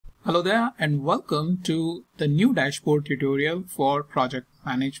Hello there and welcome to the new dashboard tutorial for project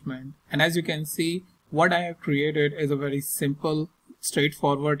management. And as you can see, what I have created is a very simple,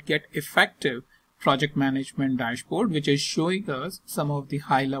 straightforward yet effective project management dashboard, which is showing us some of the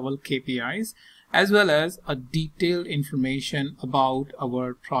high-level KPIs as well as a detailed information about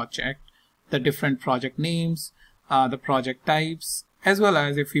our project, the different project names, the project types, as well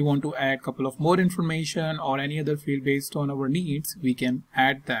as if we want to add a couple of more information or any other field based on our needs, we can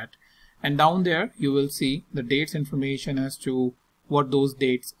add that. And down there you will see the dates information as to what those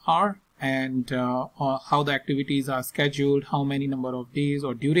dates are and how the activities are scheduled, how many number of days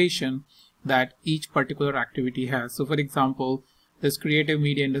or duration that each particular activity has. So for example, this Creative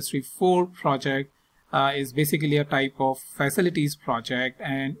Media Industry 4 project is basically a type of facilities project,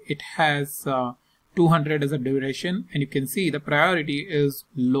 and it has 200 as a duration, and you can see the priority is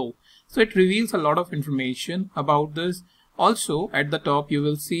low. So it reveals a lot of information about this. Also at the top you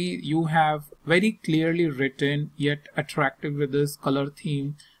will see you have very clearly written yet attractive with this color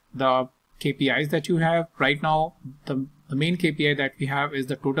theme the KPIs that you have. Right now the main KPI that we have is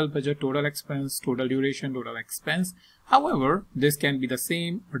the total budget, total expense, total duration, total expense. However, this can be the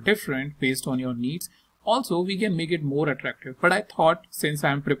same or different based on your needs. Also, we can make it more attractive, but I thought since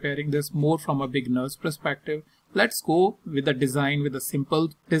I'm preparing this more from a beginner's perspective, let's go with the design with a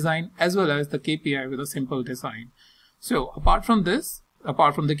simple design as well as the KPI with a simple design. So apart from this,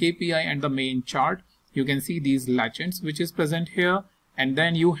 apart from the KPI and the main chart, you can see these legends which is present here, and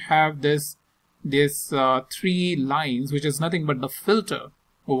then you have this three lines which is nothing but the filter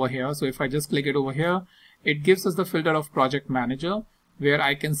over here. So if I just click it over here, it gives us the filter of project manager where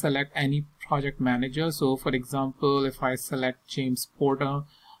I can select any project manager. So for example, if I select James Porter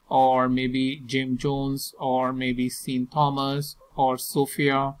or maybe Jim Jones or maybe Sean Thomas or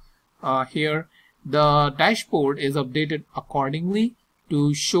Sophia here, the dashboard is updated accordingly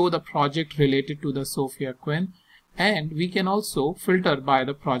to show the project related to the Sophia Quinn, and we can also filter by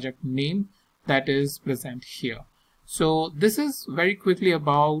the project name that is present here. So this is very quickly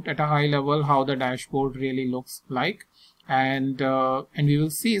about at a high level how the dashboard really looks like, and we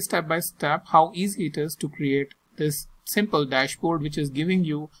will see step by step how easy it is to create this simple dashboard which is giving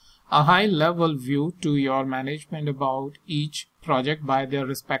you a high level view to your management about each project by their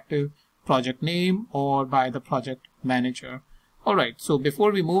respective project name or by the project manager. Alright, so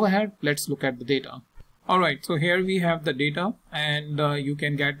before we move ahead, let's look at the data. Alright, so here we have the data, and you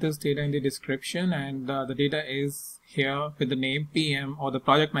can get this data in the description, and the data is here with the name PM or the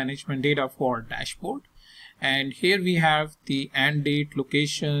project management data for dashboard. And here we have the end date,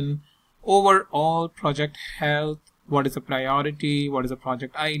 location, overall project health, what is the priority, what is the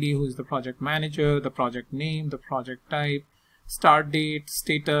project ID, who is the project manager, the project name, the project type, start date,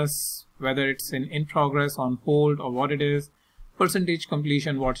 status, whether it's in progress, on hold, or what it is, percentage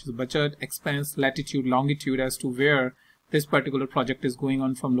completion, what is the budget, expense, latitude, longitude as to where this particular project is going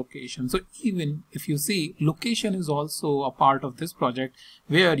on from location. So even if you see, location is also a part of this project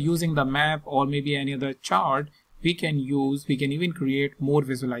where using the map or maybe any other chart we can even create more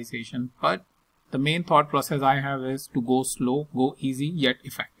visualization. But the main thought process I have is to go slow, go easy yet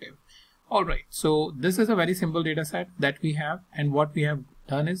effective. Alright, so this is a very simple data set that we have, and what we have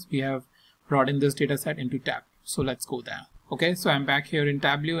done is we have brought in this data set into Tableau. So let's go there. Okay, so I'm back here in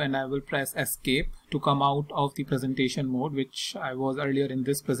Tableau and I will press escape to come out of the presentation mode, which I was earlier in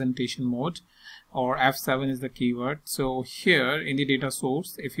this presentation mode, or F7 is the keyword. So here in the data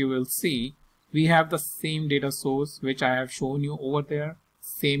source, if you will see, we have the same data source which I have shown you over there,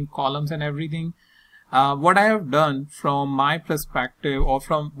 same columns and everything. What I have done from my perspective, or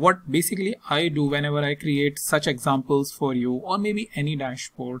from what basically I do whenever I create such examples for you or maybe any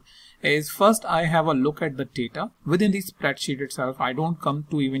dashboard, is first I have a look at the data within the spreadsheet itself. I don't come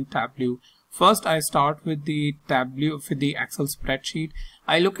to even Tableau. First I start with the Tableau, with the Excel spreadsheet.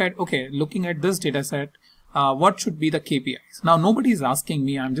 I look at, okay, looking at this data set, what should be the KPIs? Now nobody is asking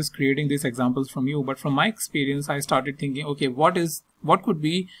me, I'm just creating these examples from you, but from my experience I started thinking, okay, what could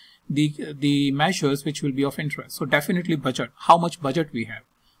be the measures which will be of interest? So definitely budget, how much budget we have,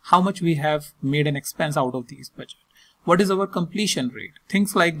 how much we have made an expense out of these budget, what is our completion rate,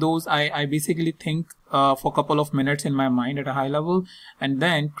 things like those. I basically think for a couple of minutes in my mind at a high level and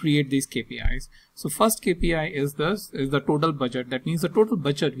then create these KPIs. So first KPI is this, is the total budget. That means the total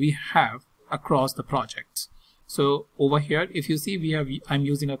budget we have across the projects. So over here if you see, I'm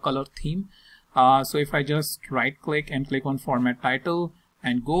using a color theme. So if I just right click and click on format title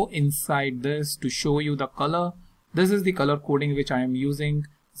and go inside this to show you the color, this is the color coding which I am using,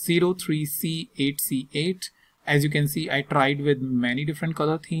 03C8C8. As you can see, I tried with many different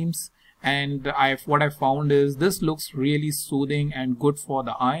color themes and what I found is this looks really soothing and good for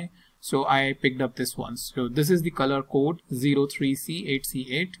the eye. So I picked up this one. So this is the color code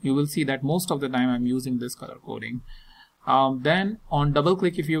 03C8C8. You will see that most of the time I'm using this color coding. Then on double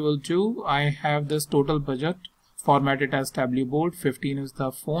click, if you will do, I have this total budget formatted as Tableau. 15 is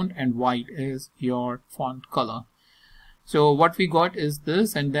the font and white is your font color. So what we got is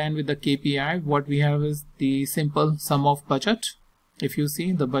this, and then with the KPI, what we have is the simple sum of budget. If you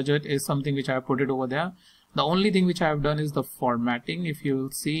see, the budget is something which I have put it over there. The only thing which I have done is the formatting. If you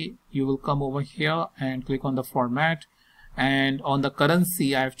will see, you will come over here and click on the format, and on the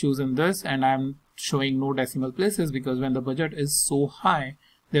currency I have chosen this, and I'm showing no decimal places because when the budget is so high,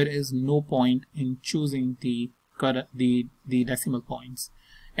 there is no point in choosing the decimal points.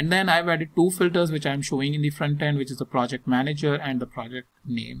 And then I've added two filters which I'm showing in the front end, which is the project manager and the project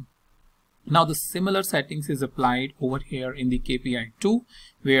name. Now the similar settings is applied over here in the KPI 2,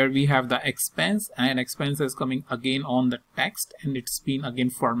 where we have the expense, and expense is coming again on the text, and it's been again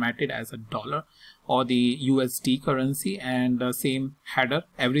formatted as a dollar or the USD currency, and the same header,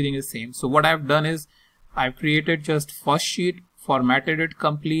 everything is same. So what I've done is I've created just first sheet, formatted it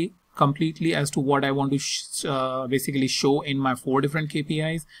completely as to what I want to basically show in my 4 different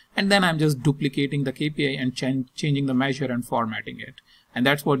KPIs, and then I'm just duplicating the KPI and changing the measure and formatting it. And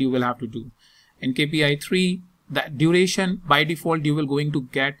that's what you will have to do. In KPI 3, that duration, by default you will going to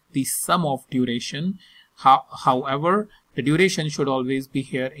get the sum of duration. However, the duration should always be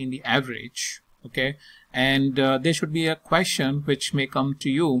here in the average. Okay, and there should be a question which may come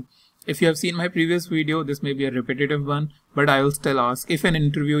to you. If you have seen my previous video, this may be a repetitive one, but I will still ask. If an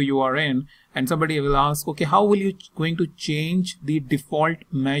interview you are in and somebody will ask, okay, how will you going to change the default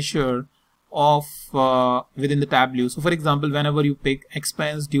measure of within the Tableau? So for example, whenever you pick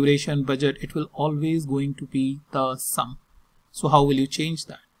expense, duration, budget, it will always going to be the sum. So how will you change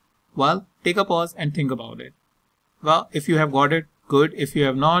that? Well, take a pause and think about it. Well, if you have got it, good. If you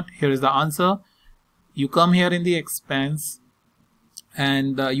have not, here is the answer. You come here in the expense,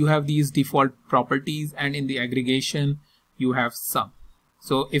 and you have these default properties, and in the aggregation you have sum.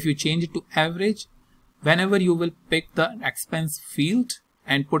 So if you change it to average, whenever you will pick the expense field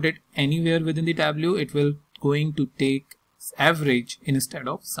and put it anywhere within the Tableau, it will going to take average instead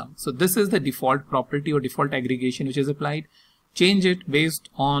of sum. So this is the default property or default aggregation which is applied. Change it based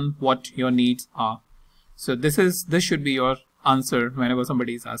on what your needs are. So this should be your answer whenever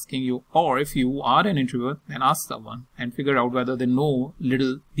somebody is asking you, or if you are an interviewer, then ask someone and figure out whether they know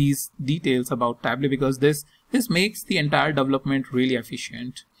these details about Tableau, because this makes the entire development really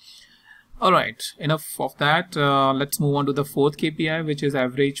efficient. All right, enough of that. Let's move on to the 4th KPI, which is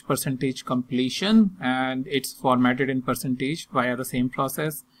average percentage completion, and it's formatted in percentage via the same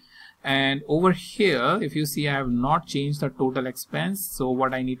process. And over here, if you see, I have not changed the total expense. So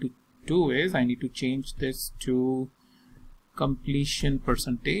what I need to do is I need to change this to completion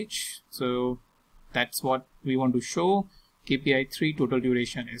percentage. So that's what we want to show. KPI 3, total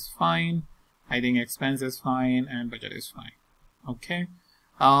duration is fine. I think expense is fine and budget is fine. Okay.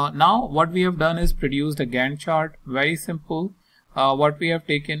 Now what we have done is produced a Gantt chart. Very simple. What we have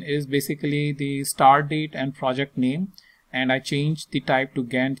taken is basically the start date and project name, and I changed the type to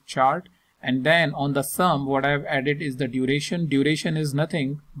Gantt chart. And then on the sum, what I've added is the duration. Duration is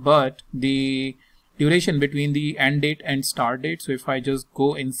nothing but the duration between the end date and start date. So if I just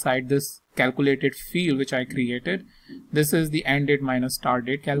go inside this calculated field which I created, this is the end date minus start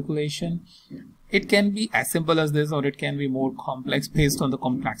date calculation. It can be as simple as this, or it can be more complex based on the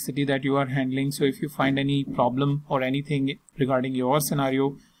complexity that you are handling. So if you find any problem or anything regarding your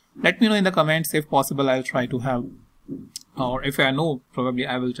scenario, let me know in the comments. If possible, I'll try to help, or if I know, probably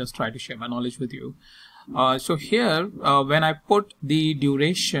I will just try to share my knowledge with you. So here, when I put the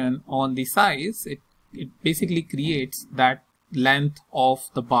duration on the size, it basically creates that length of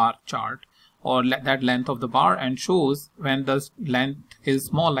the bar chart, or that length of the bar, and shows when the length is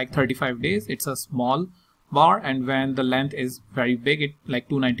small, like 35 days, it's a small bar, and when the length is very big, it like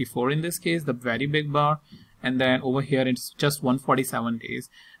 294 in this case, the very big bar, and then over here it's just 147 days.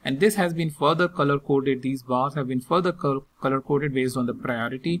 And this has been further color coded. These bars have been further color coded based on the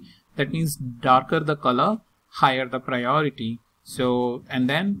priority. That means darker the color, higher the priority. So, and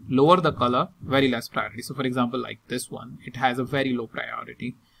then lower the color, very less priority. So for example, like this one, it has a very low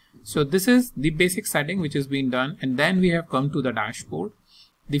priority. So this is the basic setting which has been done. And then we have come to the dashboard.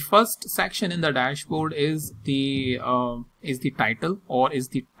 The first section in the dashboard is the title, or is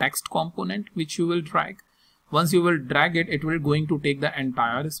the text component which you will drag. Once you will drag it, it will going to take the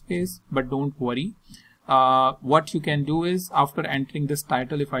entire space, but don't worry. What you can do is, after entering this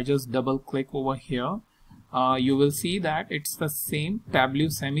title, if I just double click over here, you will see that it's the same Tableau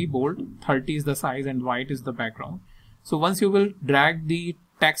semi-bold, 30 is the size and white is the background. So once you will drag the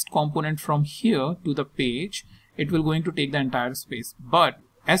text component from here to the page, it will going to take the entire space. But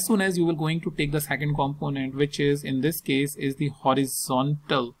as soon as you will going to take the second component, which is in this case is the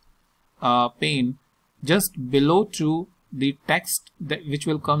horizontal pane, just below to the text that which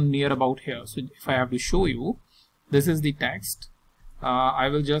will come near about here. So if I have to show you, this is the text. I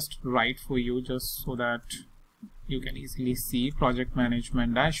will just write for you just so that you can easily see project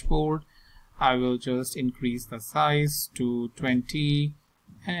management dashboard. I will just increase the size to 20,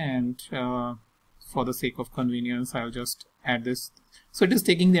 and for the sake of convenience I'll just add this. So it is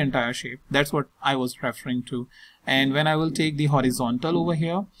taking the entire shape. That's what I was referring to. And when I will take the horizontal over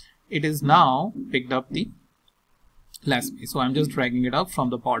here, it is now picked up the last space. So I'm just dragging it up from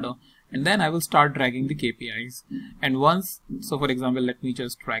the border, and then I will start dragging the KPIs. And once, so for example, let me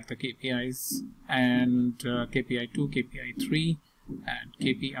just drag the KPIs, and KPI 2, KPI 3 and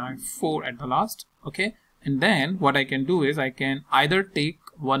KPI 4 at the last. Okay, and then what I can do is I can either take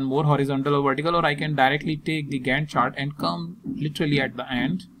one more horizontal or vertical, or I can directly take the Gantt chart and come literally at the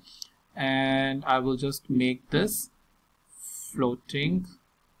end, and I will just make this floating.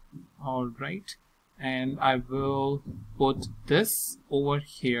 All right, and I will put this over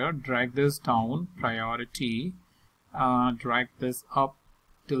here, drag this down, priority, drag this up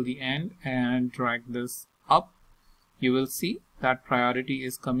till the end and drag this up. You will see that priority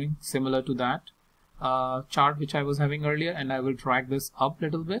is coming similar to that chart which I was having earlier, and I will drag this up a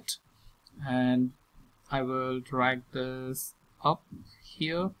little bit, and I will drag this up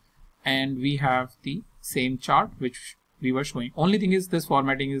here, and we have the same chart which we were showing. Only thing is this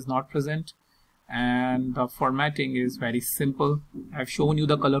formatting is not present, and the formatting is very simple. I've shown you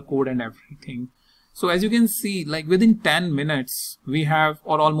the color code and everything. So as you can see, like within 10 minutes we have,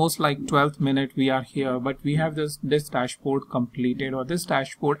 or almost like 12th minute we are here, but we have this dashboard completed, or this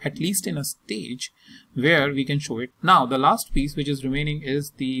dashboard at least in a stage where we can show it. Now the last piece which is remaining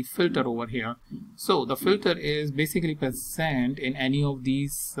is the filter over here. So the filter is basically present in any of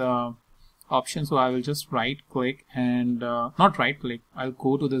these options. So I will just right click and not right click, I'll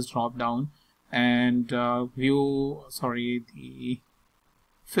go to this drop down and view the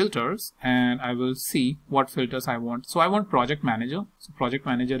filters, and I will see what filters I want. So I want project manager, so project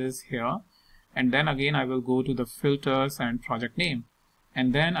manager is here, and then again I will go to the filters and project name,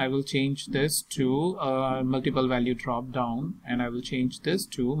 and then I will change this to multiple value drop down, and I will change this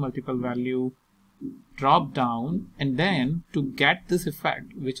to multiple value drop down. And then to get this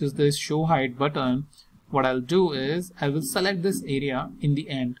effect, which is this show hide button, what I'll do is I will select this area in the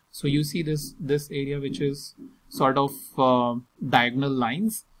end. So you see this area which is sort of diagonal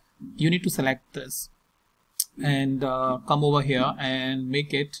lines. You need to select this and come over here and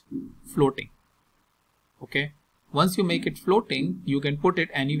make it floating. Okay, once you make it floating, you can put it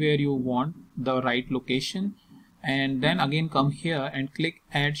anywhere you want, the right location, and then again come here and click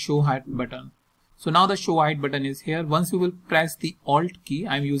add show hide button. So now the show hide button is here. Once you will press the Alt key,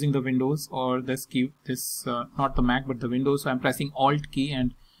 I'm using the Windows or this key, not the Mac but the Windows, so I'm pressing Alt key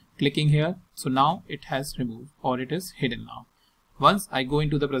and clicking here. So now it has removed, or it is hidden now. Once I go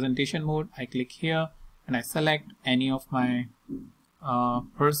into the presentation mode, I click here and I select any of my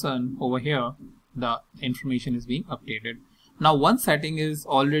person over here, the information is being updated. Now one setting is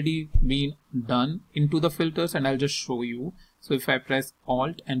already been done into the filters, and I'll just show you. So if I press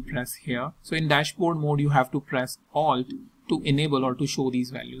Alt and press here, so in dashboard mode you have to press Alt to enable or to show these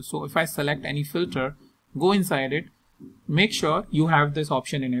values. So if I select any filter, go inside it, make sure you have this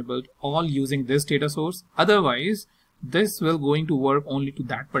option enabled, all using this data source. Otherwise this will going to work only to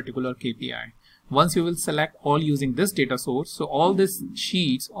that particular KPI. Once you will select all using this data source, so all these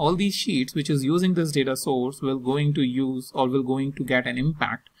sheets which is using this data source will going to use or will going to get an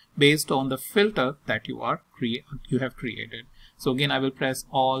impact based on the filter that you have created. So again I will press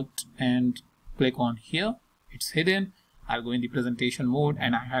Alt and click on here, it's hidden. I'll go in the presentation mode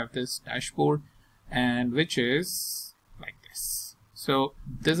and I have this dashboard, and which is like this. So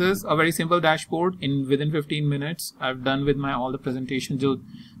this is a very simple dashboard. Within 15 minutes I've done with my all the presentation.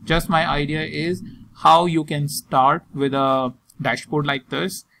 Just my idea is how you can start with a dashboard like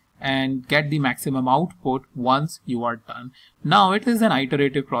this and get the maximum output once you are done. Now it is an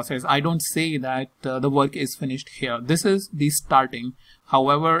iterative process. I don't say that the work is finished here. This is the starting.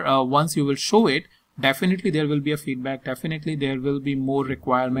 However, once you will show it, definitely there will be a feedback, definitely there will be more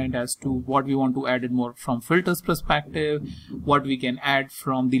requirement as to what we want to add it more from filters perspective, what we can add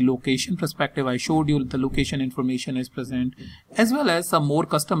from the location perspective. I showed you the location information is present, as well as some more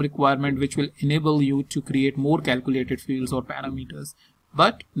custom requirement which will enable you to create more calculated fields or parameters.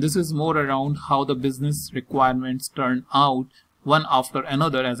 but this is more around how the business requirements turn out one after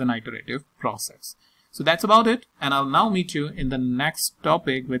another as an iterative process. So that's about it, and I'll now meet you in the next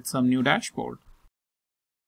topic with some new dashboard.